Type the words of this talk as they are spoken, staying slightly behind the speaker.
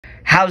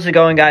How's it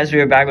going, guys? We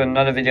are back with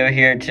another video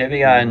here. Today we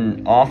got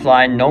an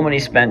offline, no money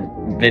spent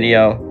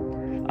video.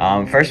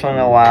 First one in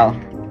a while.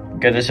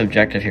 Get this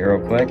objective here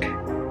real quick.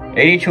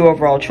 82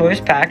 overall choice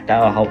pack.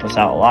 That'll help us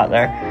out a lot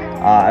there.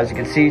 As you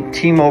can see,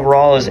 team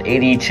overall is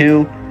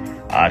 82.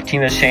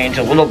 Team has changed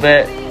a little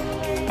bit.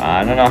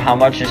 I don't know how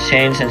much has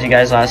changed since you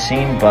guys last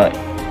seen, but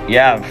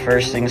yeah,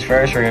 first things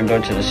first, we're gonna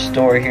go to the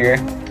store here.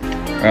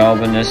 We're gonna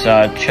open this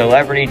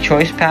celebrity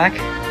choice pack.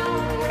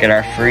 Get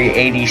our free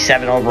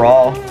 87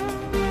 overall.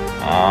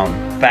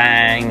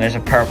 Bang, there's a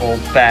purple,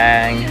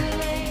 bang,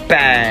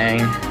 bang.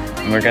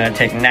 And we're gonna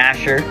take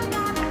Nasher.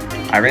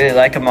 I really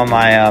like him on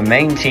my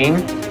main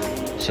team,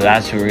 so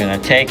that's who we're gonna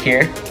take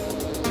here.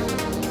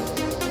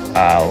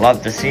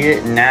 Love to see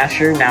it.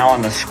 Nasher now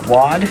on the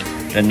squad,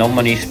 the no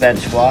money spent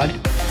squad.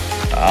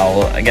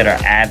 We'll get our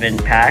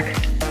Advent pack.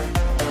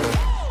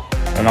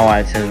 I don't know why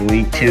it says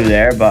week 2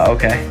 there, but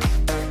okay.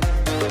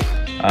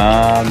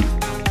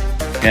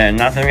 Yeah,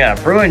 nothing. We got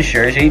a Bruins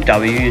jersey.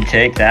 W, you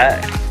take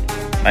that.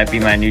 Might be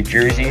my new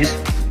jerseys.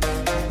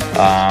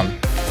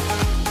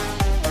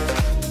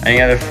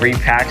 Any other free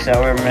packs that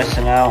we're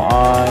missing out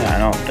on? I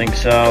don't think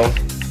so.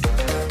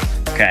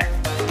 Okay.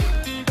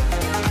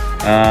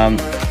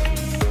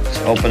 Let's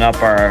open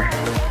up our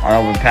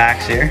open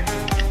packs here.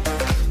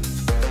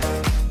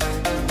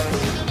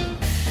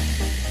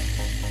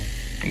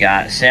 We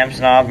got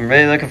Samsonov. I'm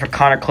really looking for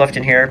Connor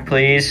Clifton here,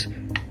 please.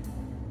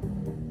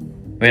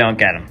 We don't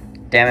get him.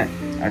 Damn it.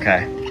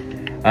 Okay.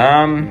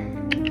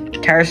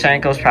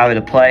 Tarasenko's probably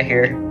the play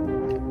here.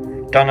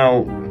 Don't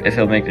know if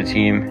he'll make the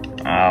team.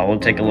 We'll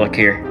take a look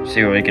here,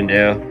 see what we can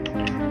do.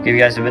 Give you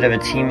guys a bit of a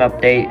team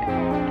update.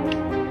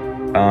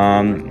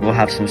 We'll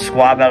have some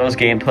squad battles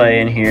gameplay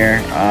in here.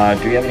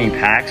 Do we have any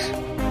packs?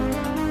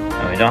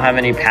 No, we don't have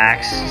any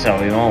packs, so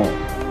we won't.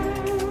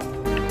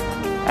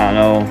 I don't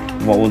know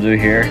what we'll do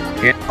here.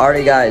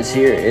 Alrighty, guys,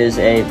 here is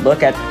a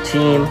look at the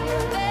team.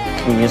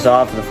 Kicking us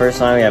off for the first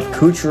time, we have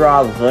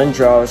Kucherov,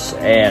 Lindros,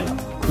 and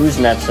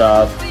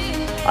Kuznetsov.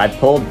 I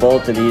pulled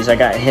both of these. I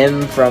got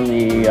him from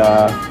the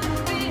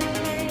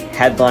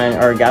headline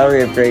or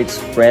Gallery of Greats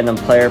random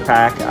player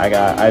pack.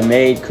 I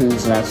made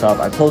Kuznetsov.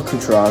 I pulled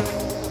Kucherov.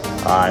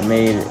 I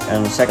made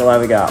in the second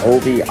line we got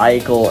Obi,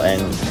 Eichel,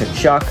 and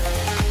Kachuk.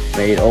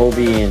 Made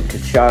Obi and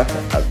Kachuk.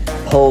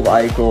 I pulled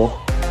Eichel.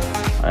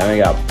 And we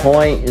got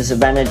Point,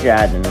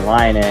 Zibanejad, and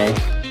Line A.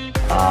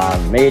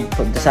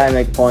 Decided to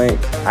make Point.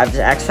 I have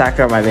the X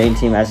Factor on my main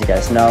team, as you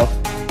guys know.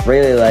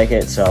 Really like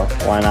it, so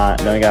why not?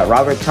 Then we got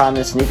Robert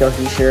Thomas, Nico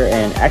Hischier,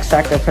 and X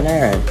Factor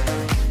Panarin.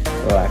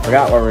 Oh, I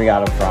forgot where we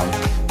got him from,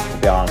 to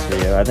be honest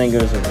with you. I think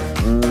it was,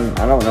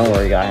 I don't know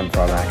where we got him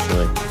from,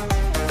 actually.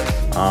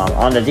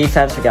 On the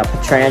defense, we got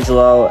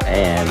Pietrangelo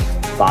and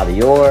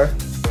Bobby Orr,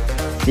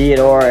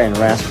 Theodore and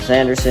Rasmus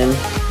Anderson,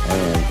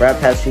 and Brad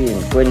Pesci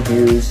and Quinn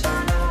Hughes.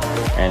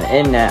 And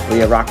in net,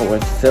 we are rocking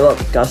with Philip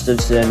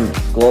Gustafson,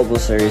 Global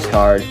Series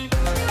card.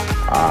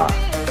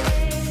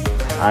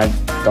 I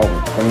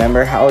don't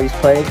remember how he's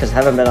played because I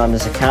haven't been on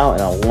this account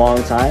in a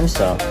long time,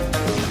 so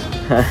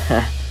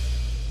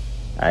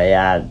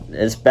yeah,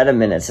 it's been a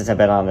minute since I've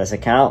been on this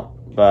account,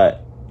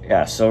 but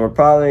yeah, so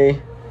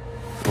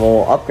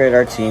we'll upgrade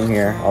our team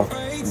here. I'll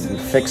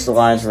fix the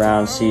lines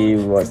around, see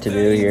what to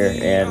do here,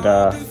 and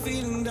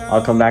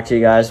I'll come back to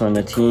you guys when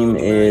the team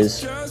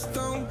is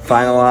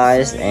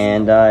finalized,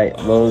 and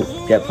we'll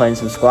get playing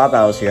some squad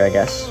battles here, I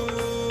guess.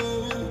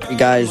 Hey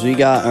guys, we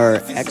got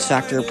our X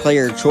Factor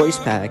player choice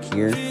pack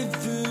here.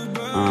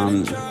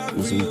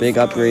 It's a big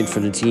upgrade for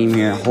the team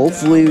here.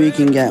 Hopefully we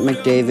can get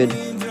McDavid.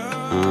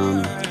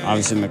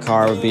 Obviously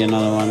McCarr would be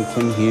another one.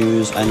 Quinn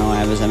Hughes, I know I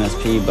have his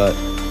MSP, but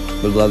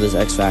would love his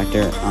X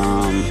Factor.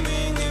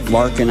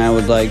 Larkin, I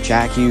would like.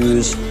 Jack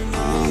Hughes.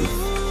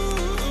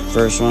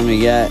 First one we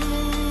get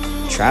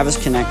Travis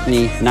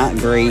Konechny, not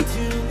great.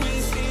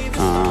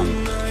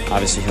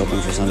 Obviously hoping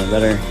for something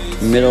better.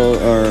 Middle,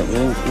 or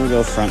we'll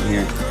go front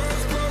here.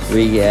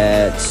 We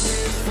get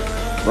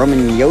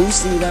Roman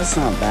Yossi. That's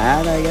not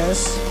bad, I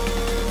guess.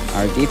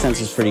 Our defense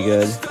is pretty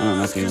good. I don't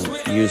know if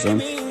you use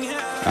them.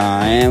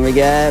 And we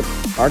get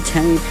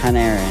Artemi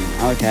Panarin.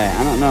 Okay,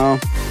 I don't know.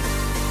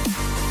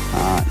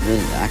 This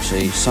is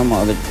actually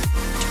somewhat of a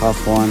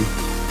tough one,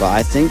 but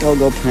I think I'll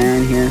go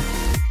Panarin here.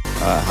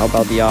 Help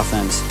out the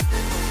offense.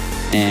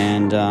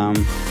 And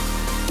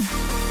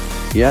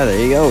yeah, there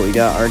you go. We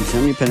got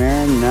Artemi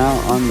Panarin now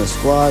on the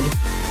squad.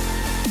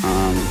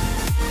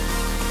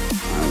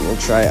 We'll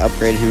try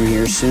upgrade him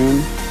here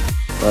soon.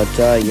 But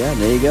yeah,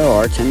 there you go.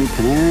 Artemi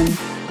Panarin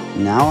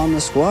now on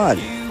the squad.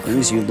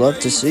 Things you'd love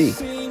to see.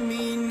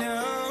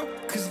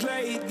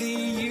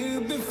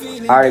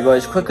 Alright,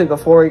 boys, quickly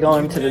before we go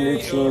into the new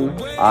team,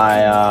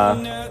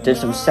 I did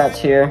some sets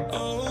here.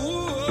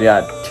 We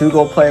got 2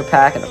 gold player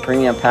pack and a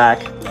premium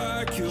pack.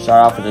 Start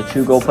off with a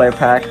 2 gold player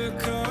pack.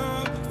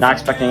 Not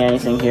expecting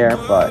anything here,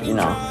 but you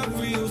know,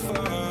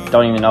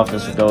 don't even know if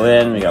this will go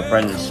in. We got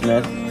Brendan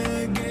Smith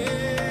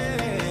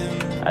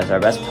as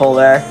our best pull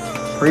there.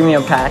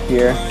 Premium pack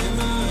here.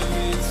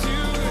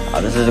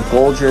 This is a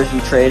gold jersey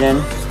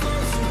trade-in.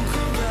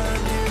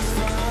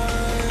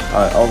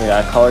 Oh, we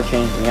got a color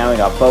change again. We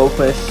got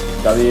Bofus,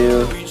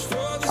 W.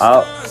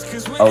 Oh,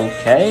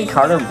 okay.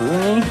 Carter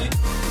Booney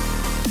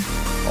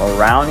or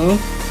Rowney.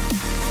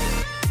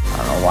 I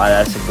don't know why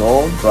that's a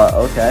gold, but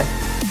okay.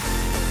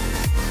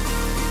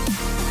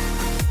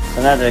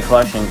 So now to the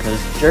collection, because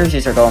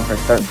jerseys are going for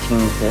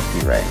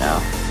 $13.50 right now.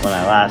 When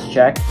I last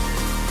checked,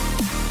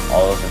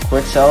 all those are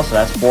quick sell, so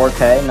that's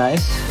 4K.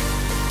 Nice.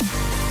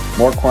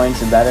 More coins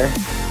the better.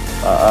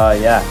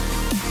 Yeah.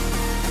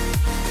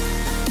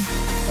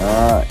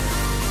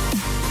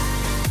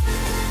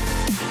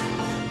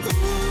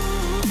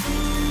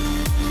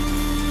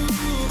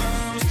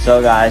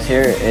 So guys,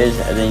 here is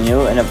the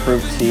new and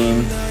approved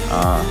team.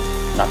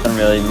 Nothing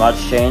really much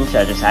changed.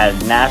 I just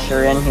added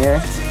Nasher in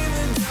here.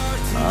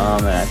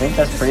 And I think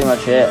that's pretty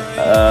much it.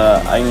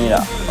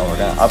 We're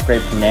gonna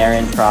upgrade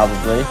Panarin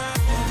probably.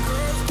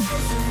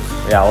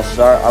 Yeah, we'll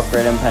start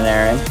upgrading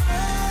Panarin.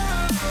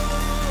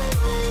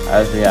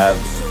 As we have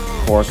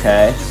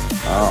 4K.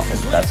 Oh,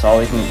 that's all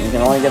we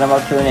can only get him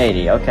up to an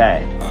 80.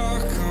 Okay.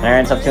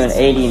 Panarin's up to an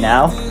 80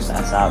 now.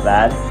 That's not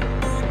bad.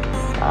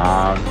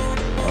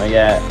 When we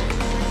get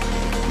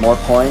more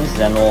coins,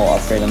 then we'll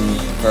upgrade them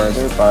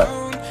further, but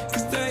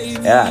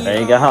yeah, there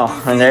you go.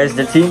 And there's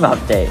the team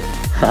update.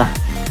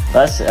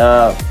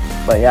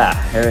 But yeah,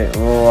 here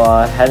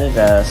we'll head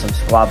into some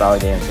squad battle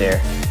games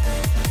here.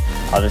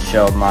 I'll just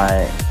show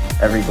my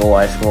every goal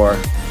I score.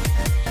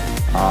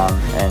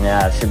 And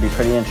yeah, it should be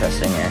pretty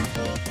interesting here.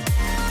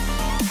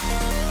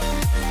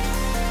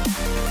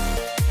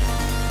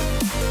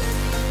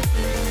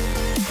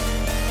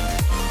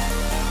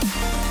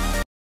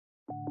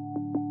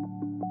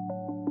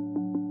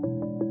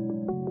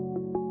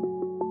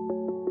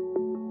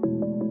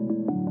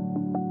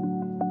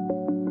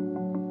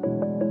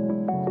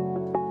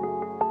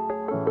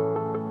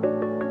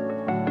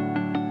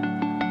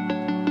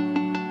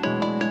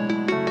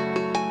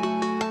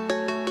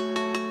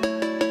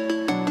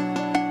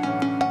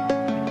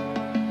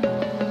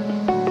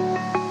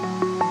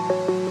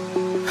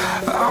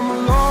 I'm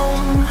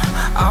alone,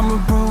 I'm a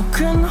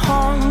broken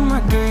home. I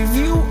gave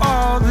you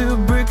all the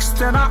bricks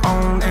that I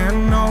own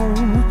and know.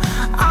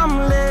 I'm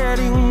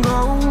letting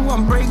go,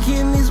 I'm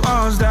breaking these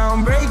walls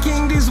down,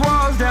 breaking these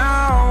walls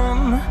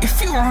down.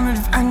 If you want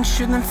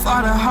adventure, then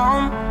fly to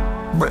home.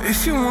 But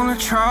if you wanna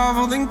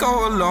travel, then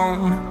go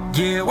alone.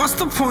 Yeah, what's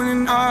the point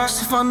in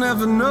us if I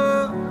never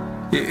know?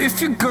 Yeah,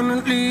 if you're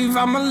gonna leave,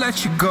 I'ma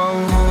let you go.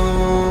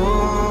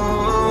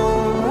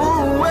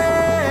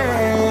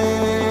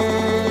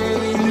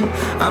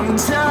 I'm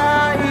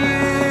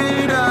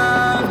tired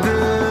of the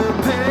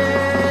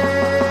pain.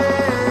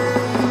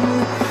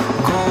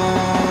 Go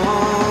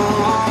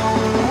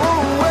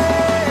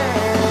away.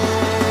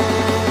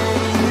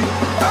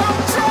 I'm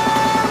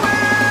tired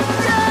of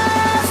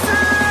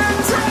yesterday.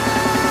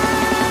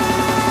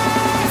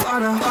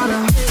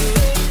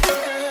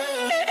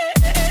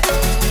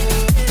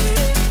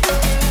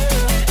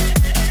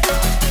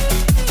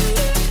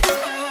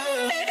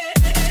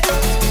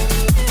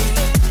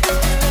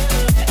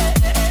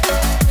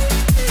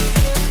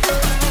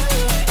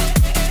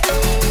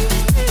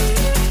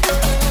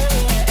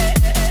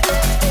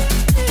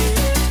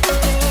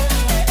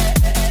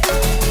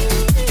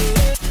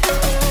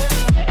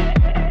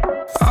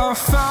 I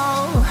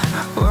fell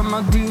where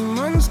my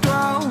demons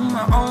dwell,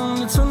 my own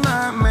little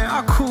nightmare,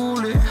 I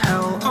call it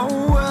hell. Oh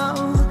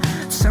well,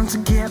 it's time to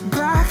get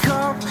back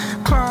up,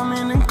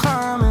 climbing and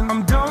climbing.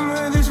 I'm done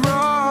with this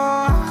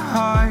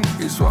ride,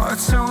 is what I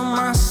tell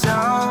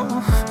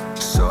myself,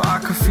 so I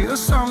could feel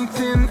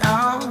something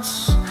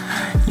else.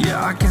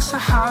 Yeah, I guess I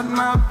had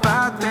my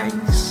bad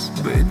days,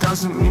 but it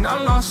doesn't mean I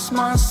lost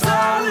my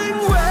style.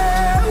 Darling,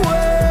 where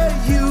were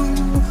you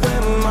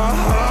when my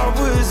heart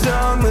was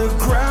on the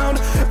ground?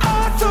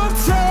 I thought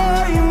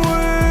time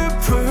would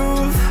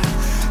prove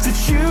that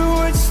you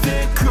would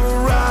stick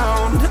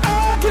around.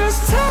 I guess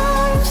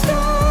time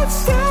stood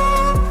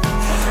still,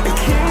 a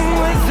king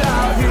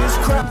without his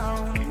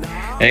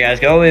crown. There you guys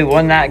go. We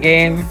won that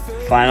game.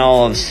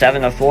 Final of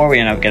 7-4. We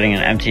ended up getting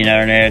an empty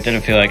netter there.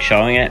 Didn't feel like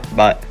showing it,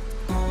 but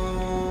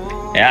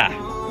yeah.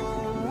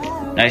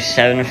 Nice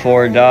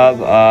 7-4 dub.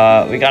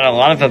 We got a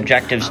lot of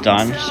objectives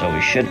done, so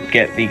we should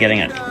be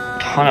getting a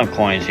ton of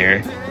coins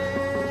here.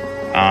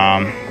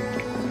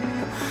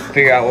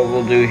 Figure out what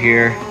we'll do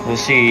here. We'll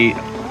see.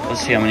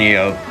 Let's see how many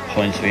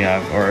points we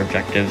have or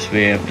objectives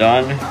we have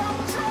done.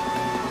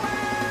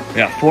 We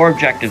got 4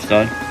 objectives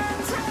done,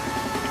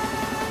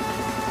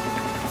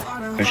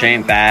 which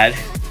ain't bad.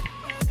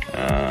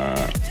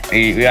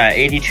 We got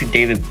 82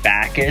 David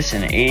Backus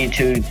and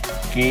 82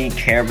 Guy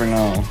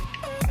Cabernet.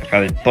 I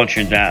probably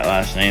butchered that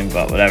last name,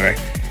 but whatever.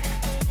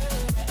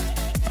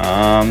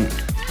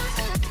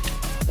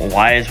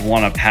 Why is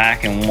one a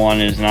pack and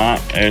one is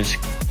not? There's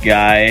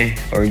Guy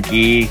or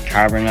Guy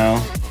Cabernet.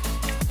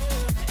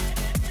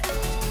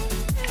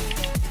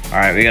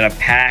 Alright, we got a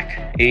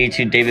pack.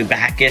 82 David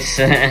Backus.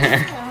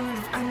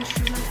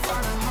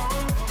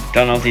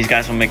 Don't know if these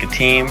guys will make a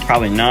team.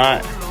 Probably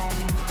not.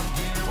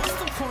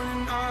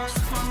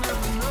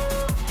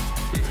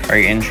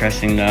 Very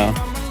interesting though.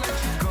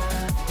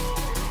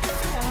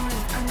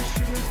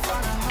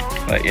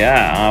 But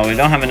yeah, we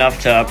don't have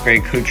enough to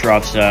upgrade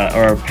Kucherov's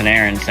or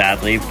Panarin,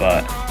 sadly,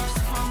 but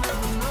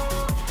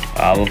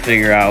we'll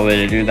figure out a way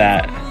to do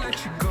that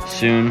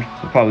soon.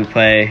 We'll probably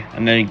play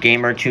another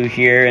game or two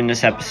here in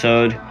this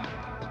episode.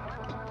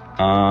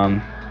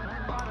 Depends.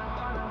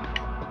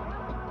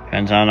 I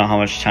don't know how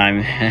much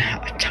time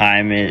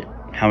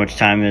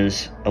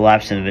is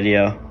elapsed in the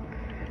video.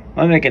 I'm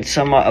gonna make it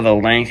somewhat of a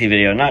lengthy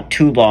video, not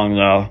too long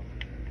though.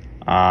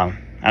 I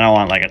don't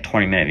want like a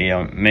 20-minute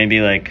video,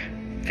 maybe like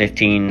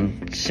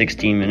 15,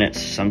 16 minutes,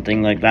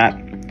 something like that.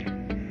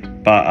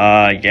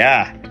 But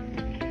yeah,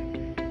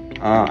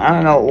 I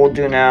don't know what we'll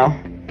do now.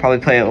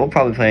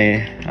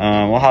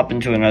 We'll hop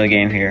into another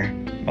game here,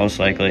 most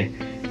likely.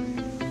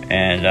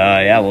 And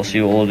yeah, we'll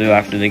see what we'll do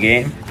after the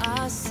game.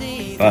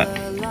 But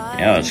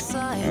yeah, let's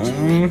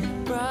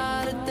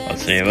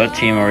see, what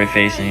team are we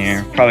facing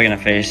here? Probably gonna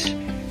face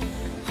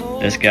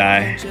this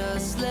guy,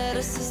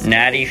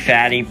 Natty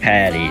Fatty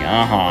Patty.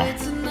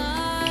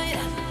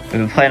 We've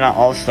been playing on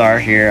All-Star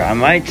here. I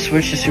might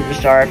switch to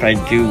Superstar if I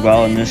do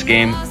well in this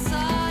game.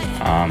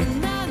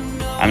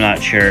 I'm not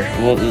sure.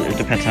 Well, it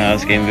depends on how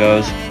this game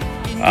goes.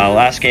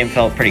 Last game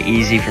felt pretty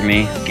easy for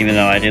me, even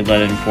though I did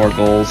let in 4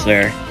 goals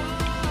there.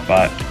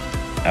 But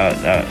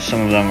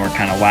some of them were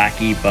kind of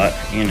wacky, but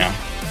you know,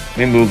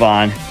 we move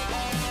on.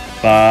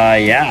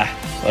 But yeah,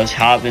 let's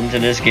hop into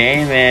this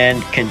game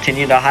and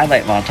continue the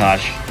highlight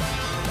montage.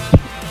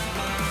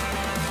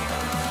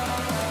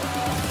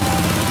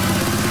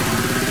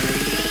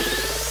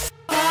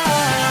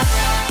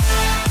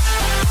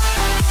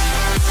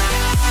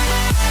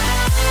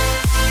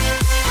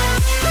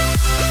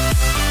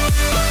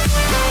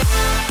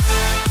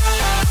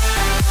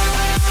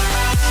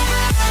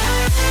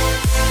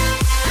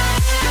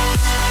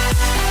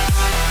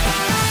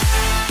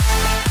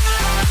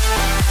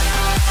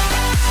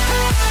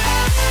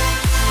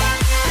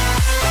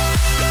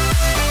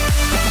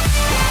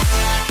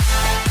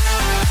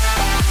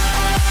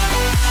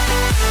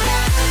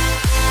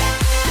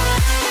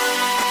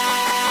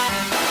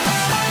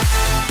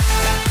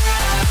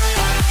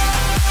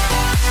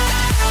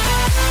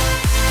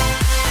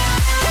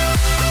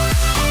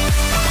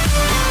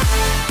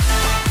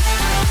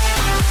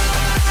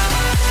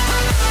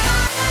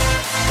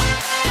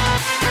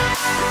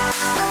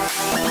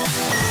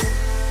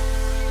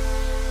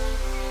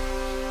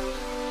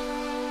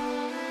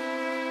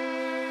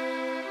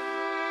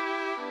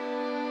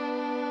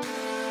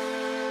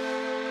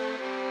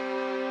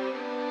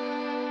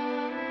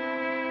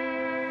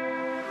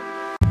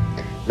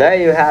 There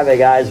you have it,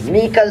 guys.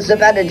 Mika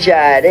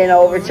Zibanejad in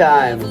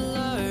overtime.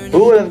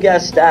 Who would have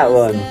guessed that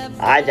one?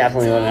 I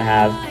definitely wouldn't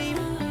have.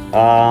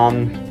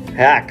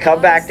 Yeah,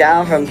 come back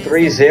down from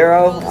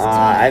 3-0.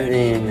 I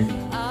mean,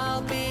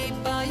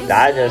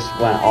 I just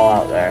went all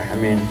out there. I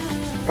mean,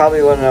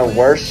 probably one of the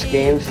worst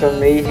games from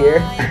me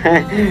here.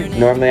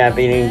 Normally I'm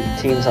beating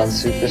teams on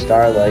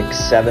Superstar like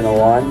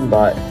 7-1,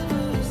 but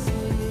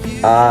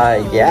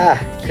yeah,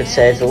 could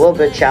say it's a little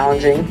bit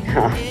challenging.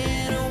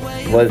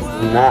 Was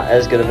not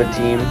as good of a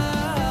team.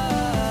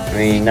 I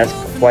mean, that's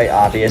quite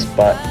obvious,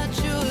 but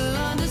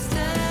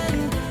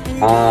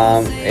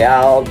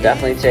yeah, I'll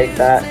definitely take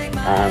that.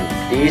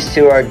 These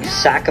two are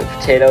sack of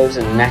potatoes,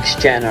 and next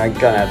gen are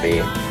gonna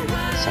be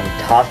some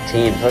tough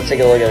teams. Let's take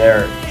a look at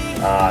their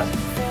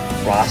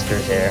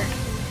rosters here.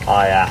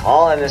 Oh yeah,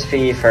 all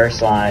MSP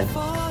first line.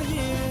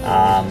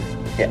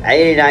 Yeah,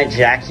 89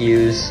 Jack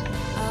Hughes,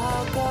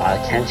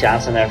 Kent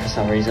Johnson there for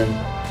some reason.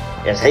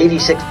 Yes,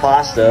 86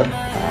 Pasta,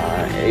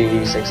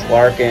 86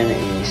 Larkin,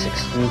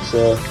 86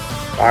 Stutza,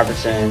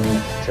 Robertson,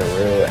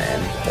 Giroux,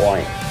 and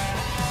Point.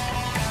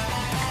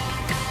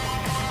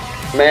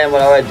 Man,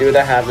 what do I do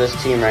to have this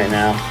team right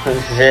now?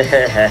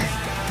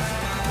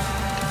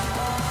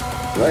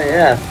 But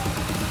yeah,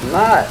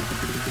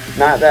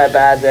 not that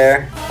bad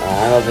there.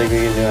 I don't think we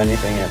can do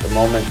anything at the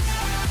moment,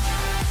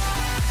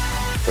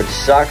 which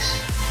sucks.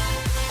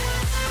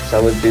 So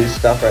I would do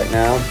stuff right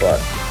now,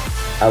 but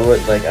I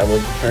would,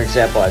 for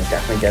example, I'd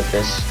definitely get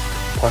this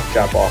puck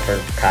drop offer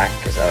pack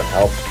because that would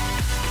help.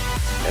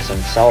 There's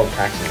some solid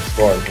packs in the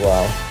store as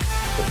well,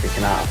 which we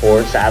cannot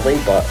afford, sadly,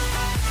 but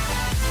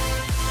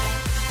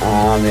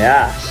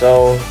yeah.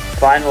 So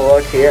final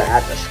look here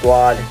at the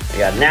squad. We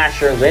got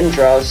Nasher,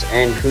 Lindros,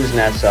 and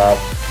Kuznetsov.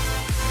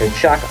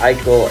 Kachuk,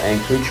 Eichel,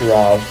 and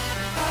Kucherov.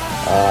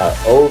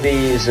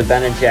 Ovi,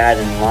 Zibanejad,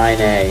 and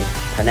Line A.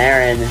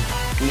 Panarin,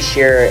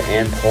 Ishir,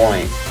 and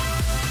Point.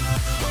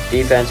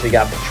 Defense, we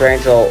got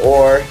Pietrangelo,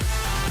 Orr,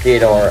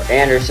 Theodore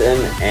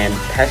Anderson, and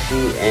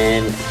Pesci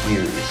and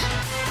Hughes.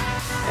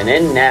 And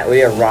in net,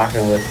 we are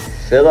rocking with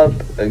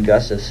Philip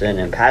Gustafson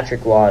and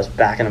Patrick Waugh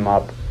backing him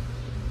up.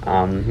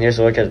 Here's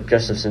a look at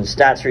Gustafson's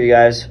stats for you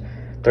guys.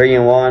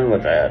 3-1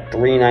 with a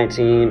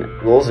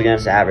 .319 goals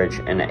against average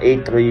and an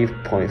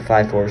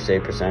 83.54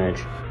 save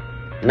percentage.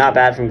 Not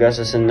bad from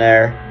Gustafson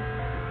there.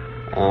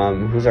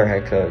 Who's our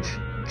head coach?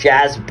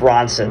 Jazz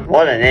Bronson.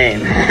 What a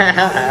name.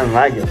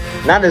 My God.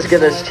 Not as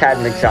good as Chad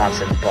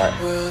McJohnson, but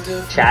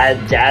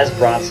Jazz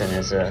Bronson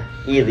is a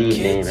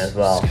elite name as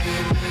well.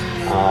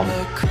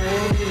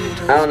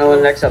 I don't know when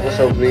the next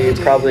episode will be.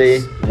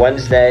 Probably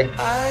Wednesday.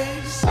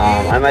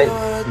 I might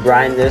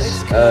grind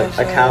this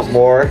account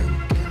more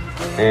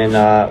and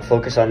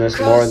focus on this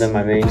more than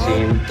my main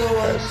team,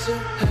 because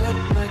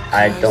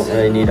I don't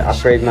really need to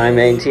upgrade my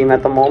main team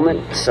at the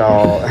moment.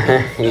 So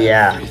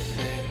yeah.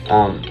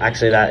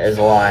 Actually, that is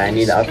a lie. I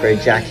need to upgrade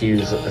Jack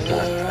Hughes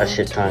a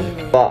shit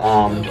ton. But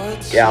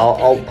yeah,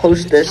 I'll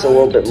post this a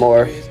little bit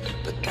more.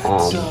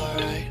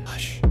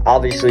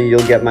 Obviously,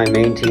 you'll get my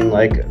main team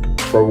like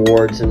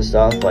rewards and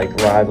stuff, like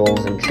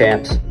rivals and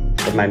champs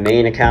with my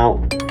main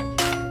account.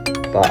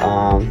 But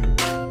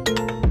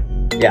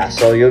yeah,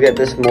 so you'll get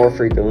this more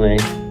frequently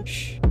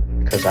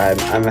because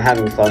I'm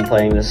having fun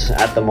playing this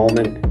at the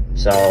moment.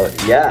 So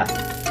yeah,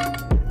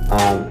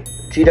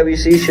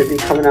 GWC should be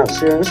coming out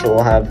soon, so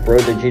we'll have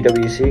Road to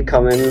GWC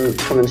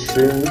coming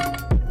soon,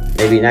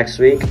 maybe next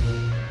week,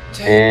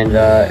 and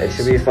it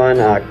should be fun.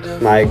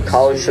 My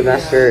college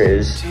semester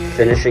is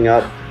finishing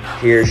up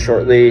here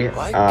shortly.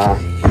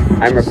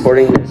 I'm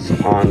recording this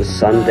on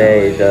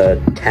Sunday,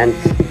 the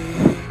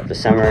 10th of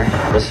December.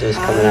 This is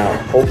coming out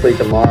hopefully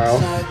tomorrow.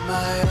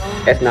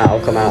 If not,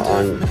 it'll come out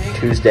on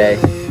Tuesday,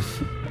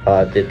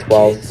 the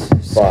 12th.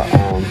 But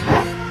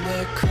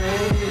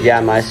yeah,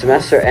 my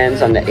semester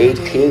ends on the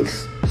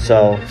 18th,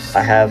 so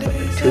I have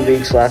 2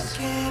 weeks left.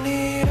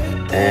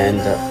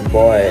 And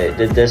boy,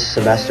 did this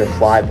semester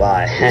fly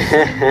by.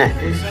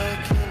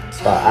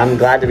 But I'm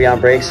glad to be on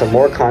break. So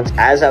more content,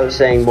 as I was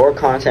saying, more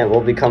content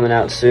will be coming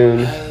out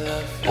soon.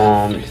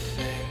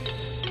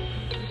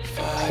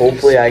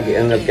 Hopefully I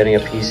end up getting a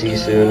PC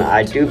soon.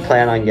 I do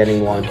plan on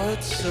getting one.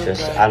 It's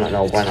just, I don't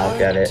know when I'll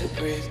get it.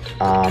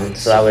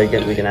 So that way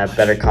we can have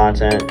better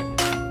content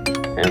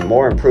and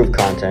more improved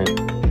content,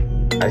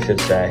 I should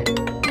say.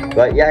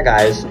 But yeah,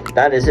 guys,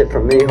 that is it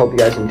from me. Hope you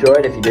guys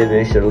enjoyed. If you did,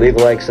 make sure to leave a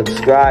like,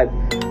 subscribe,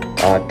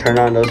 turn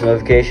on those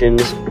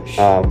notifications,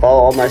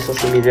 follow all my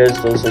social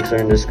medias. Those links are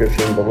in the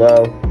description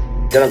below.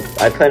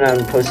 I plan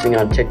on posting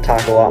on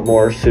TikTok a lot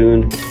more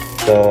soon,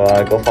 so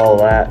go follow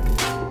that.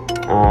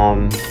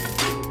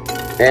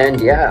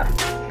 And yeah,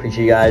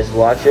 appreciate you guys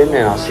watching,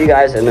 and I'll see you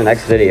guys in the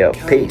next video.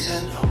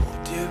 Peace.